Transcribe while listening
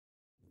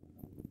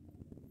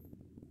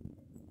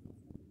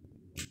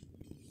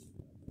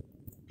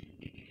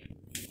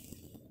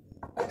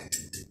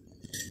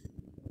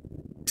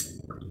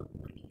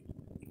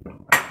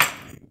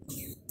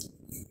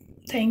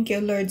Thank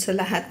you, Lord, sa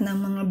lahat ng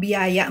mga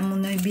biyaya mo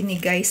na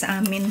binigay sa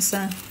amin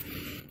sa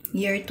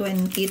year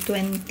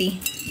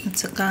 2020. At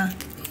saka,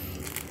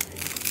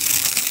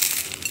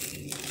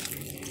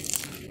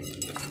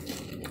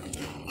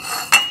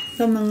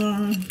 sa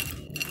mga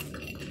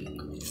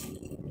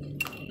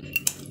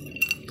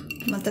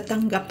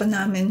matatanggap pa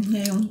namin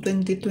ngayong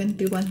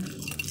 2021.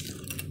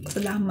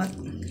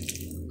 Salamat.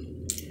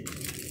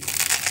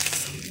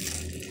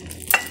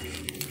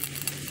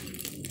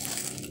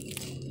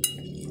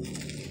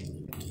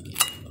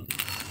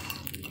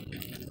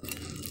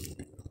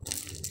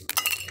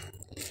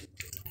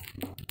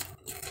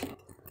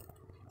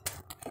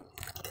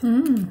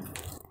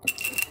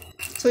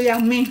 So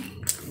yummy.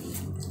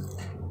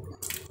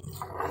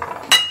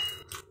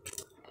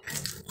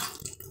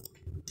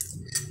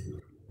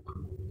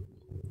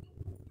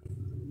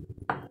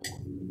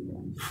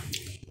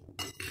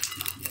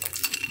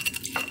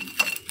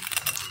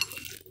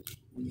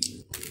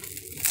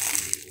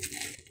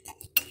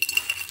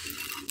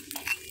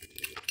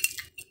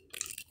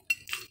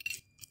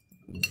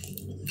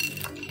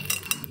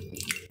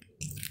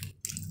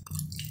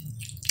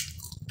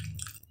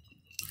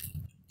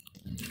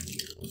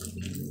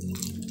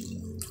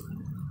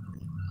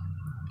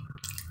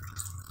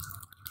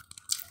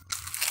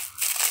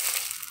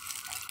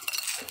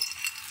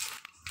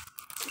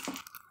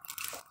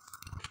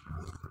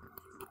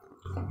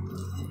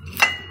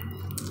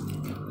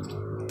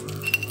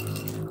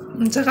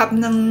 Ang sarap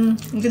ng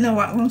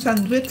ginawa kong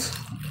sandwich.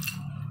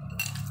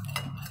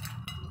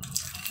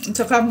 At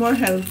saka more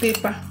healthy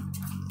pa.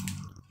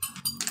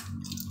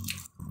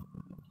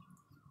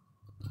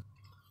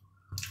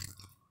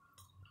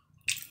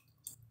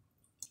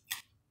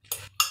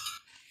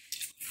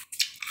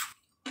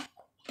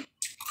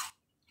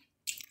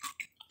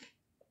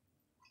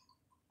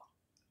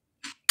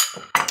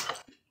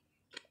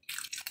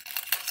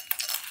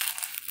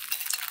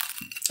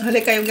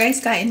 Hali kayo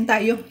guys, kain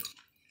tayo.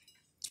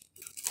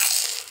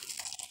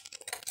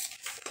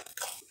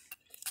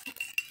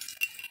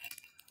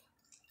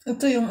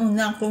 Ito yung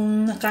una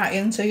kong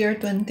nakain sa year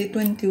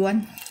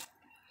 2021.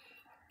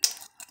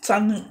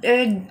 Isang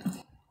egg,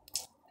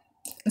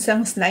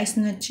 isang slice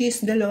na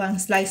cheese, 2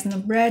 slice na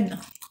bread.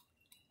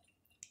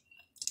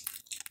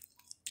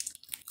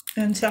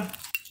 Yan siya.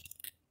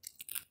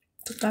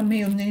 Saka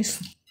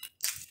mayonnaise.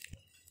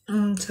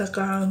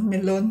 Saka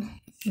melon.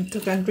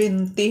 Saka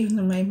green tea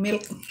na may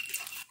milk.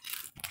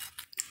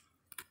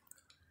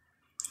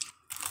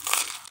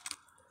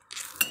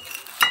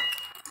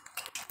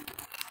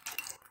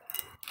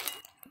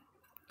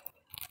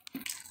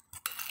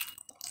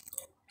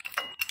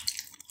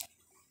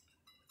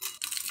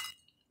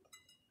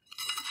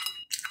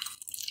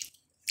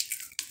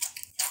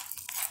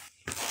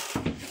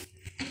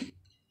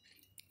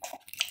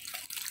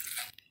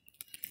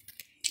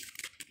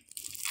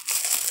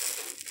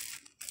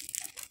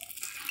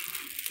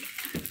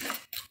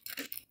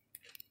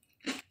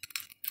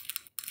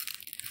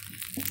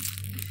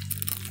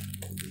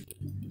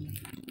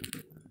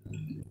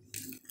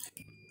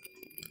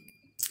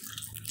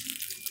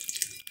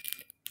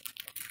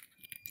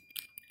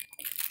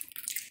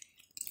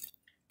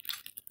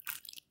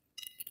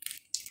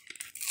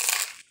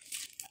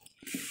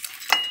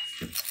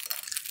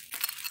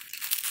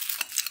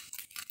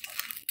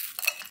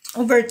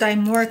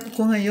 Overtime work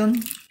ko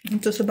ngayon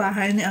dito sa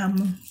bahay ni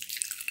Amo.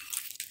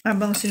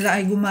 Habang sila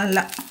ay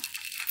gumala.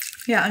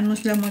 Hayaan mo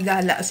sila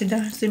magala sila.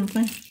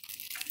 Simple.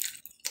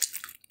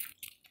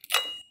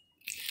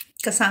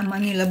 Kasama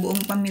nila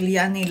buong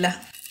pamilya nila.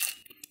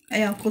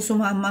 Ayaw ko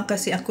sumama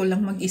kasi ako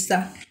lang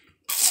mag-isa.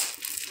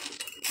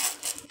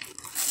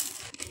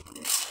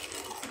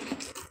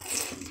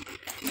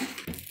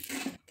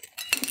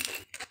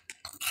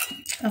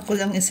 Ako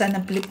lang isa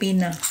na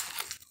Pilipina.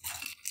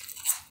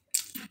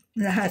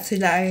 Lahat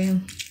sila ay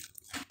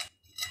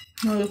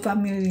whole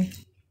family.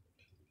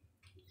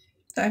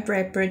 So I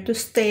prefer to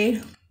stay.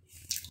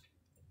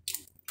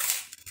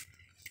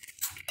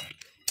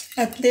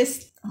 At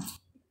least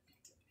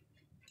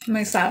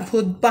may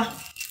sahod pa.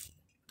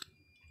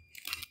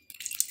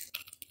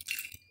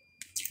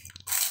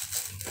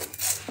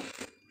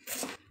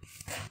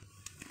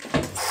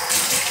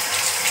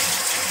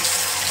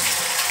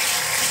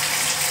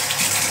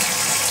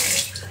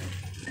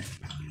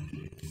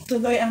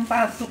 Tuloy ang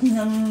pasok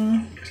ng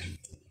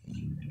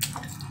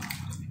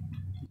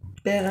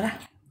pera.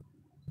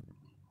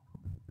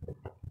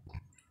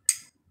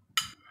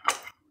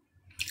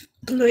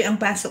 Tuloy ang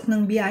pasok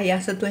ng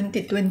biyaya sa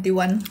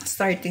 2021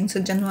 starting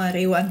sa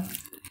January 1.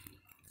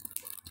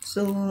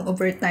 So,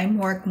 overtime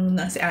work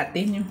muna si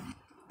ate niyo.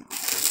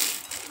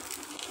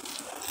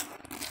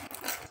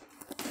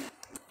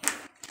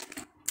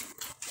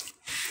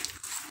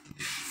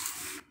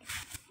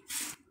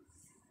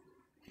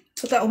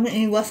 Saka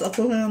umiiwas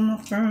ako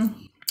ng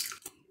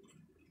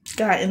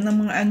kain ng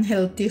mga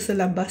unhealthy sa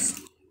labas.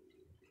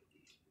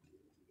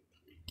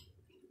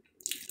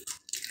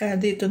 Kaya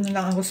dito na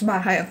lang ako sa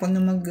bahay. Ako na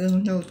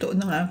magluto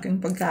ng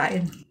aking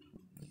pagkain.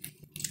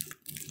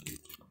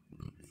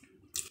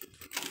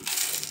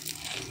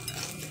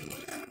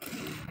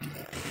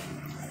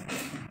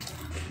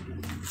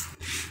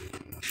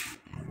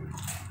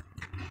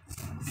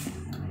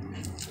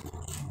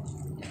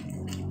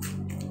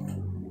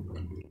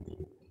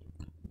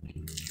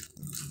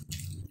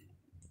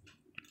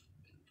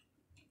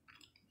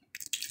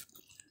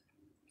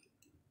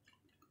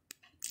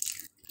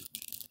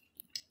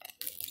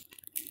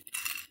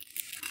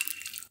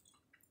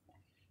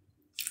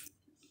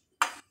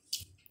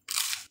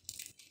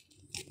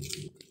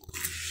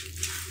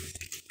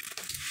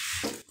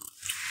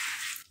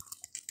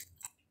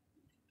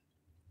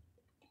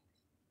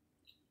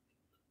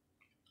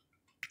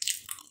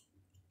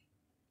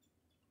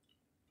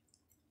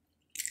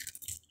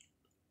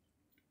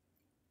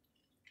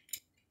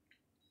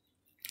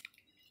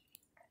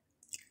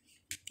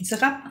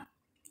 Sarap.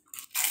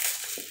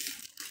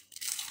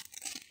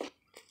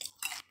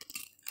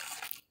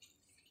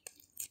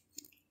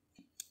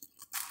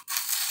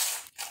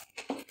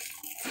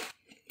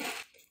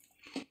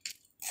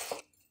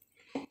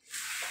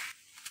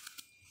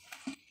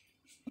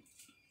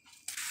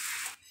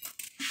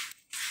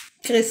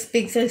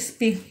 Crispy,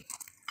 crispy.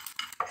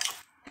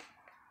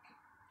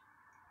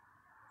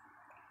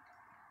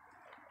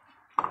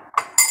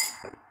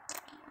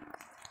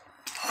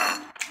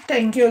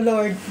 Thank you,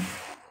 Lord.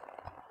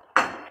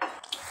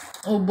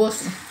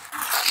 Ubos.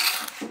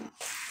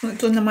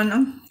 Ito naman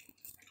ang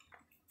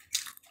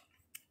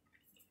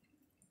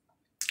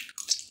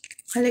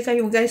halika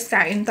kayo guys,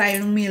 kain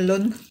tayo ng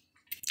melon.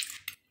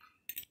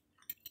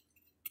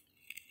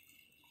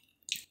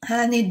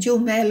 Honeydew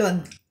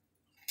melon.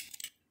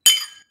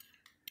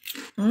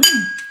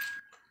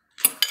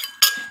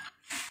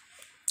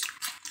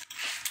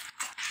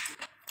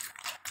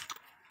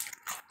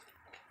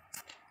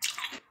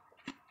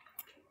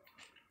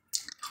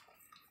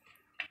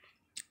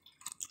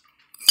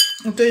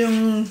 Ito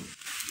yung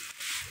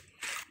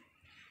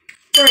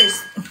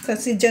first.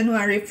 Kasi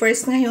January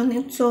 1st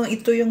ngayon. So,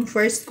 ito yung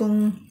first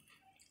kong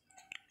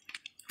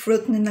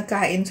fruit na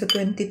nakain sa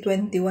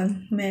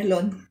 2021.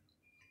 Melon.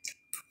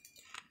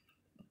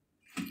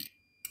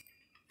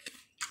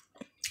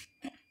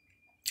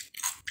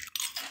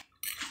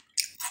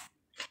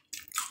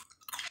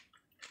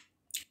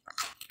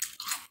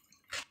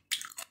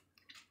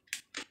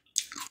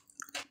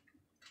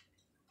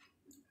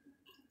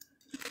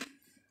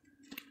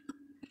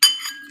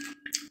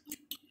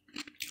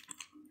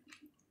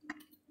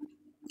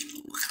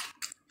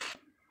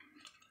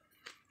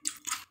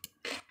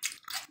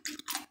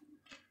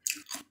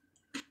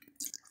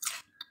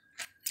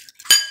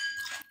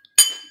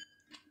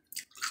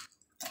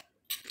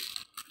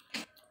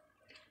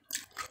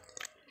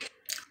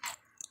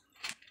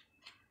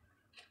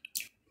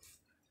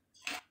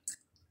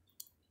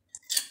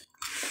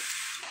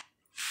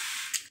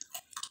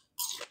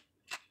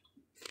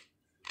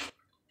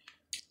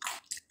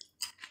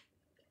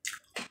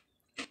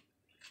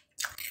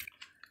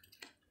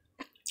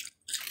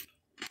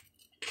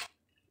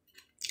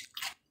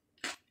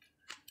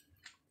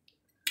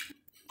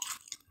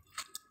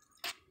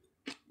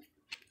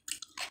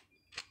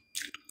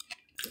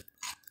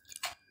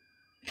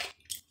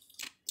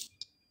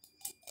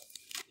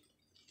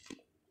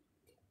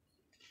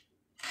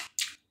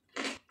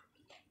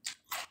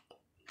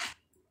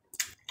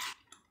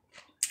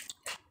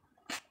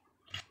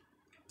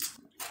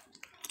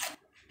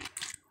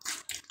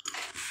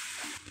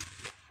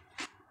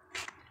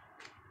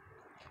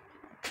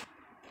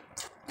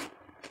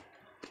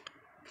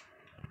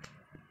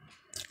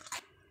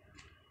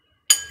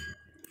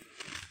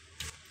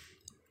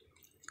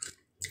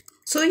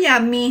 So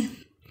yummy,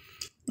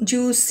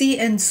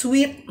 juicy and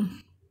sweet,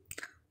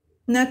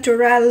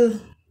 natural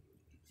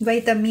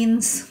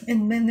vitamins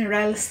and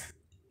minerals.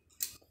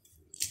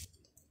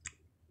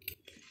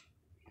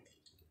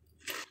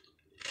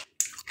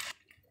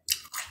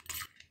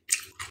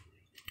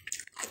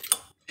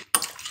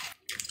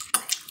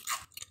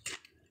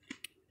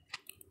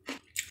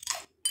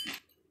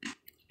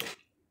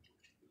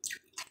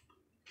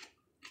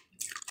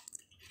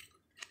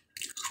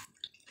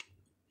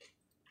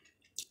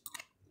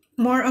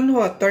 More on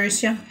water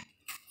siya.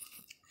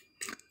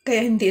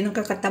 Kaya hindi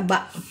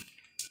nakakataba.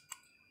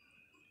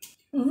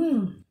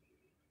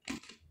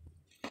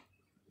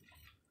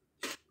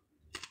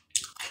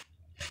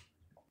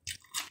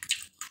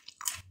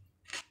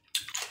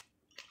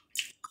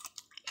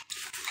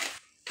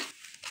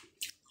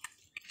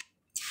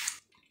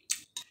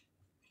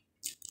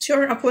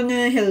 Sure ako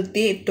na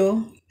healthy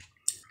ito.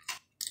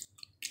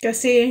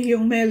 Kasi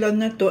yung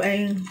melon na to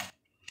ay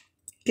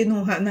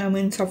kinuha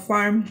namin sa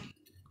farm.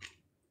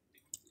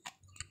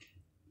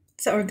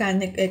 Sa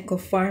organic eco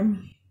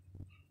farm.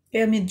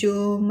 Kaya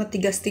medyo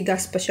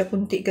matigas-tigas pa siya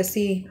kunti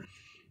kasi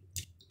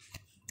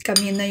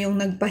kami na yung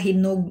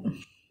nagpahinog.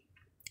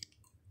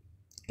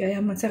 Kaya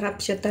masarap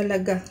siya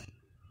talaga.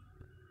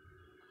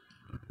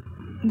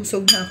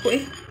 Busog na ako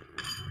eh.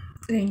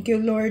 Thank you,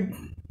 Lord.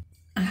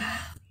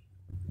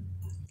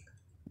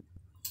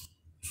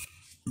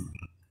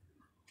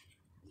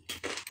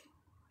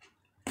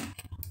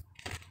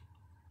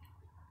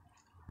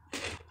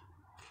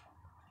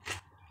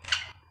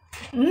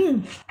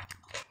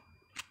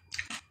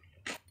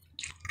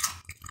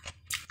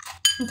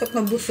 Hanggat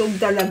nabusog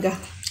talaga.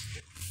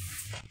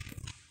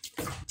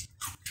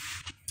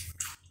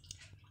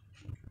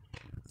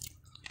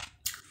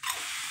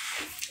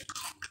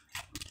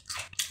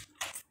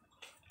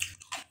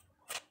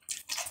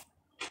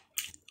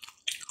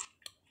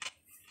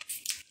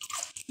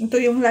 Ito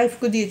yung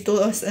life ko dito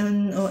as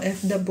an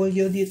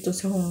OFW dito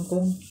sa Hong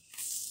Kong.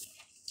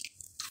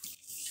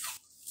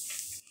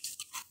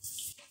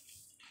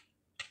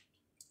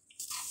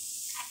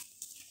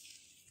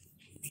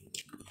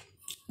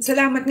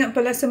 Salamat nga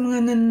pala sa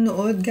mga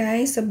nanonood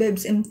guys sa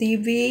Bebs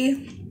MTV.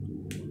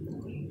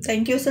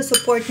 Thank you sa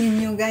support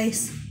ninyo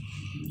guys.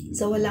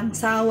 Sa walang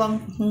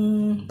sawang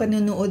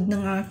panonood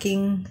ng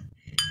aking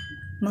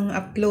mga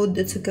upload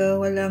at saka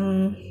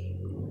walang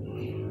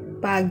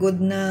pagod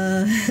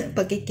na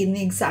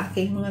pakikinig sa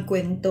aking mga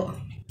kwento.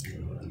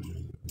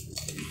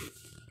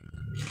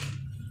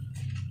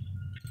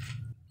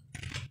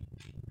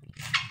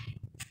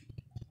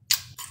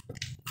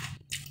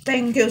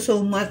 Thank you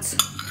so much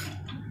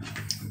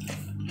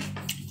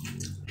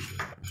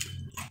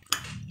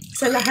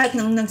sa lahat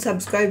ng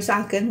nag-subscribe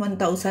sa akin.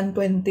 1,020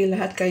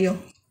 lahat kayo.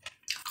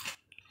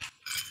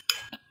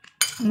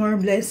 More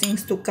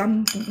blessings to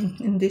come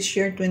in this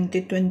year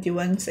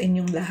 2021 sa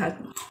inyong lahat.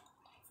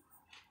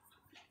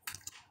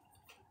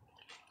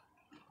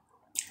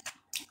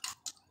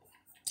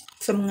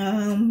 Sa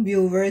mga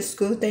viewers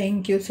ko,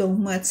 thank you so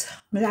much.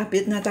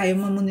 Malapit na tayo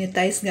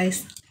ma-monetize,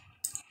 guys.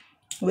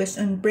 Wish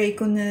and pray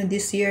ko na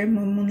this year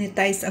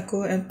ma-monetize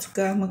ako at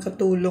saka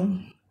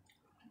makatulong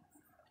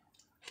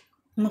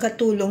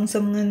sa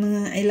mga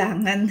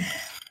nangailangan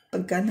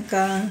pagka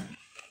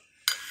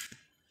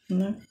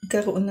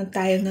nagkaroon na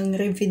tayo ng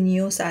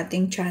revenue sa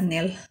ating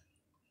channel.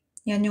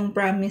 Yan yung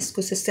promise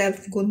ko sa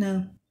self ko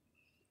na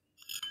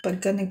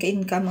pagka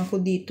nagka-income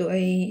ako dito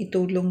ay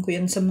itulong ko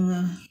yan sa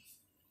mga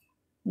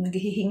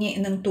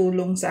naghihingi ng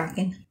tulong sa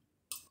akin.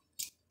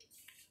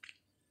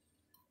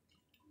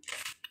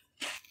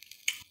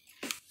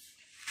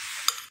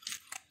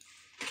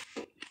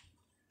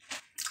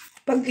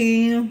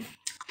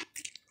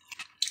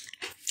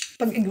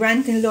 Pag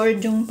i-grant ni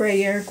Lord yung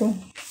prayer ko,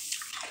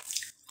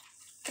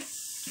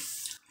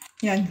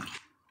 yan.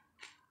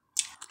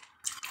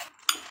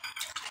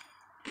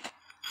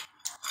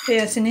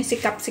 Kaya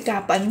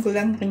sinisikap-sikapan ko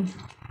lang rin.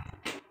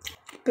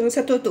 Pero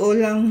sa totoo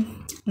lang,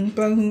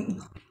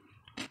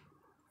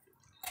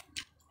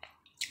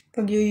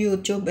 pag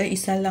YouTube ay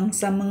isa lang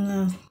sa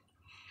mga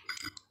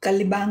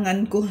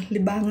kalibangan ko.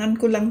 Libangan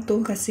ko lang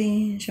to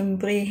kasi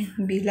syempre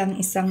bilang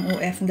isang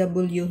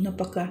OFW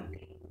napaka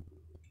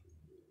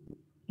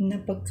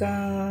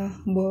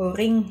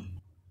boring,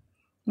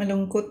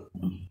 malungkot,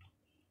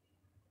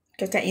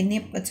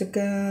 kakainip at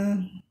saka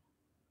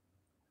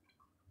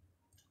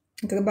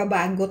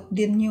nagbabagot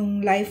din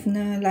yung life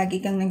na lagi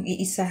kang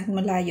nag-iisa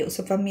malayo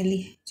sa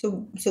family.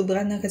 So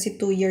sobra na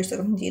kasi 2 years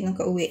akong hindi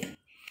nakauwi.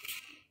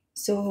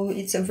 So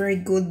it's a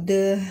very good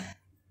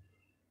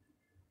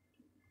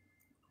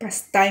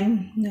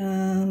pastime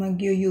na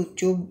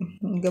mag-YouTube,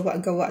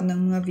 gawa-gawa ng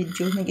mga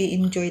video.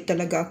 Nag-i-enjoy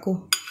talaga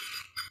ako.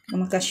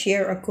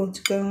 Makashare ako,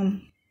 tsaka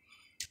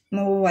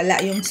mawawala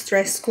yung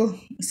stress ko.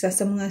 Isa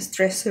sa mga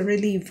stress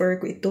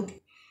reliever ko ito.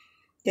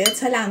 Kaya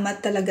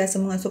salamat talaga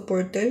sa mga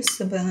supporters,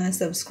 sa mga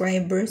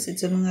subscribers, at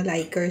sa mga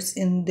likers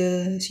and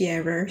the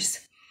sharers.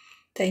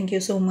 Thank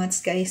you so much,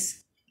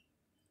 guys.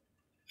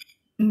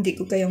 Hindi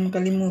ko kayong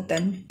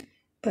makalimutan.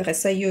 Para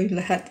sa iyo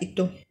lahat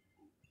ito.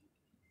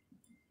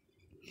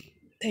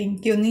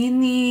 Thank you,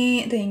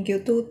 Nini. Thank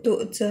you,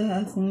 Tutu, at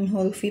sa akong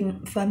whole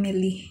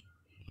family.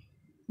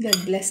 God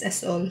bless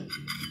us all.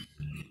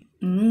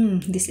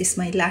 This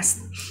is my last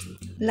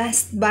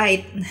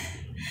bite.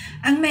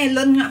 Ang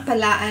melon nga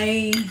pala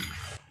ay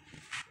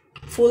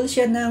full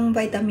siya ng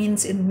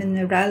vitamins and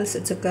minerals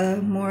at saka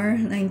more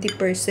 90%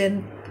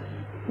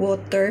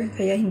 water,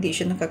 kaya hindi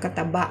siya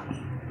nakakataba.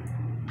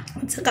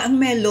 At saka ang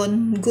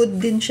melon,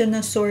 good din siya na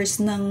source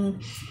ng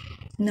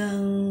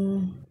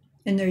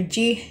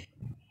energy.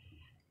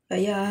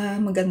 Kaya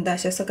maganda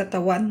siya sa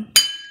katawan.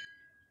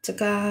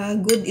 Tsaka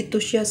good ito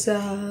siya sa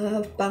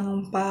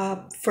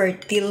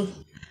pampa-fertile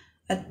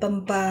at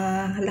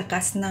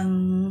pampalakas ng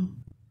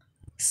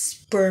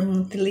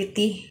sperm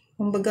motility.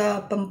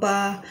 Kumbaga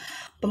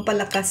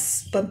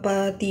pampalakas,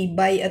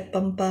 pampatibay at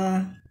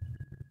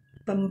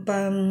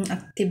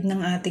pampa-active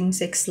ng ating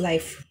sex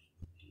life.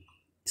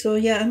 So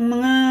yeah, ang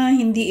mga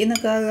hindi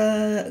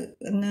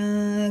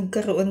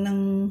nagkaroon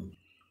ng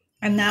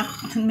anak,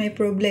 may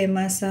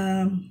problema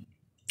sa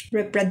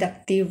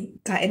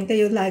reproductive, kain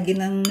kayo lagi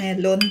ng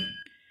melon.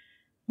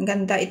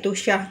 Maganda ito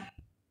siya.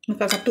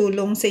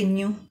 Makakatulong sa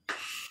inyo.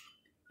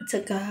 At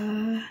saka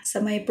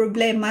sa may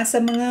problema sa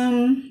mga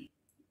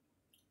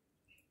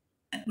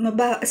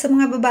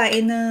babae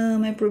na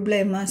may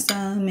problema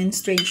sa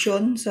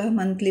menstruation, sa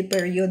monthly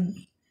period.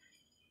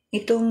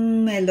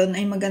 Itong melon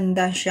ay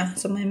maganda siya.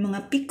 So may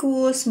mga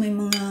PCOS, may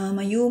mga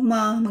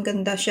mayuma,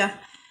 maganda siya.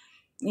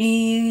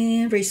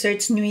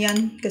 I-research nyo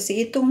yan.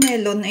 Kasi itong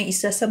melon ay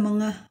isa sa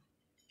mga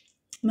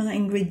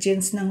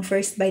ingredients ng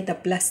First Vita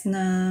Plus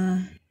na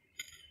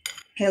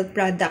health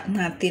product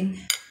natin.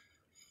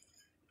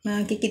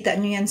 Makikita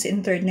nyo yan sa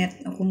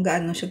internet kung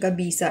gaano siya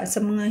kabisa. Sa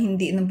mga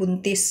hindi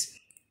nabuntis,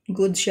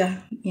 good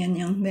siya.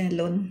 Yan yung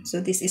melon. So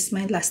this is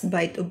my last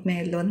bite of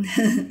melon.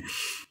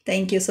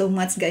 Thank you so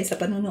much, guys, sa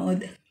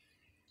panonood.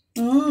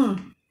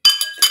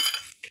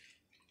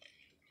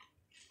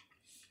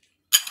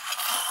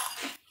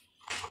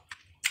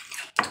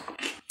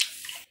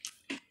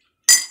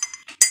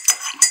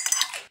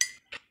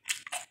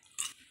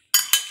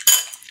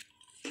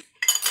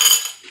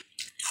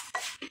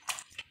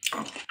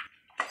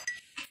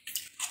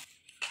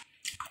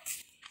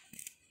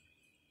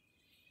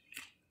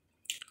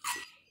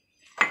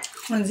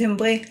 At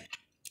siyempre,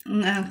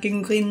 ang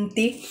aking green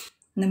tea.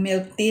 na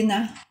milk tea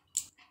na.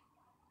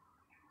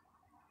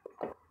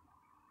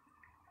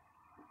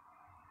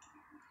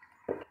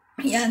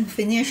 Yan,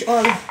 finish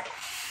all.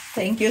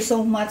 Thank you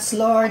so much,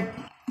 Lord.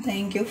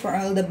 Thank you for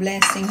all the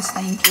blessings.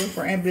 Thank you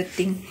for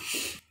everything.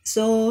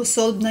 So,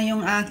 sold na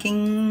yung aking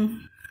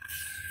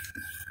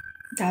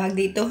tawag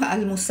dito,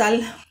 almusal.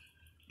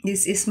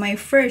 This is my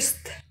first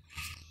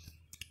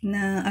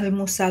na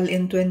almusal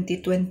in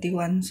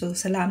 2021. So,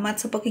 salamat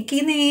sa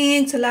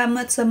pakikinig.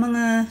 Salamat sa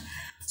mga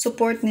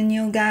support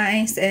ninyo,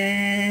 guys.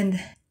 And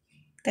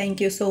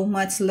thank you so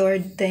much,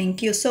 Lord.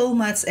 Thank you so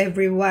much,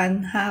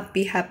 everyone.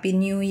 Happy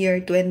New Year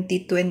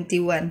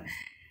 2021.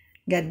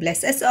 God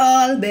bless us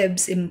all.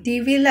 Bebs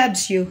MTV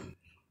loves you.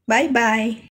 Bye-bye.